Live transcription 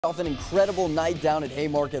Off an incredible night down at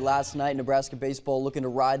Haymarket last night. Nebraska baseball looking to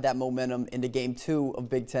ride that momentum into Game 2 of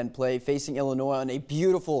Big Ten play, facing Illinois on a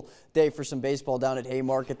beautiful day for some baseball down at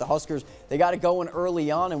Haymarket. The Huskers, they got it going early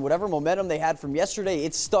on, and whatever momentum they had from yesterday,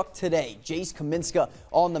 it stuck today. Jace Kaminska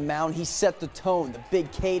on the mound. He set the tone. The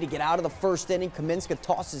big K to get out of the first inning. Kaminska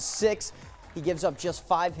tosses 6. He gives up just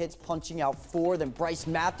 5 hits, punching out 4. Then Bryce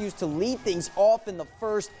Matthews to lead things off in the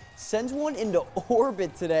first, sends one into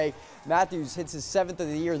orbit today. Matthews hits his 7th of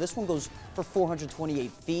the year. This one goes for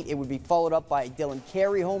 428 feet. It would be followed up by a Dylan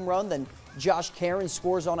Carey home run. Then Josh Karen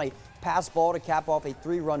scores on a pass ball to cap off a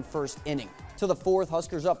 3-run first inning. To the 4th,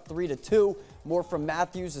 Huskers up 3-2. More from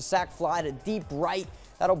Matthews, a sac fly to deep right.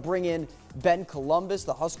 That'll bring in Ben Columbus.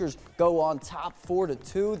 The Huskers go on top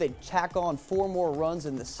 4-2. They tack on 4 more runs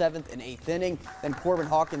in the 7th and 8th inning. Then Corbin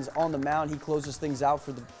Hawkins on the mound. He closes things out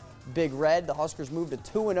for the Big Red. The Huskers move to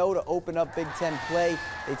 2-0 to open up Big Ten play.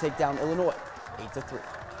 They take down Illinois 8-3.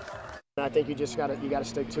 I think you just got to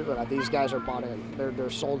stick to it. These guys are bought in. They're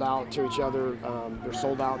sold out to each other. They're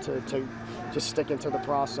sold out to just sticking to the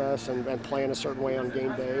process and playing a certain way on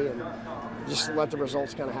game day, and just let the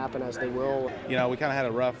results kind of happen as they will. You know, we kind of had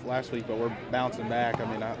a rough last week, but we're bouncing back.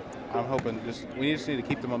 I mean, I'm hoping we just need to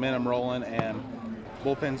keep the momentum rolling, and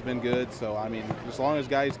bullpen's been good. So I mean, as long as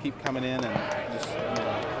guys keep coming in and just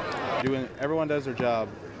everyone does their job,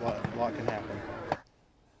 a lot can happen.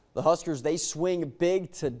 The Huskers, they swing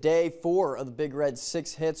big today. 4 of the Big Red's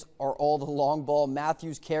 6 hits are all the long ball.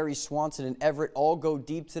 Matthews, Carey, Swanson, and Everett all go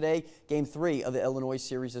deep today. Game 3 of the Illinois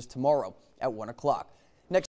series is tomorrow at 1 o'clock.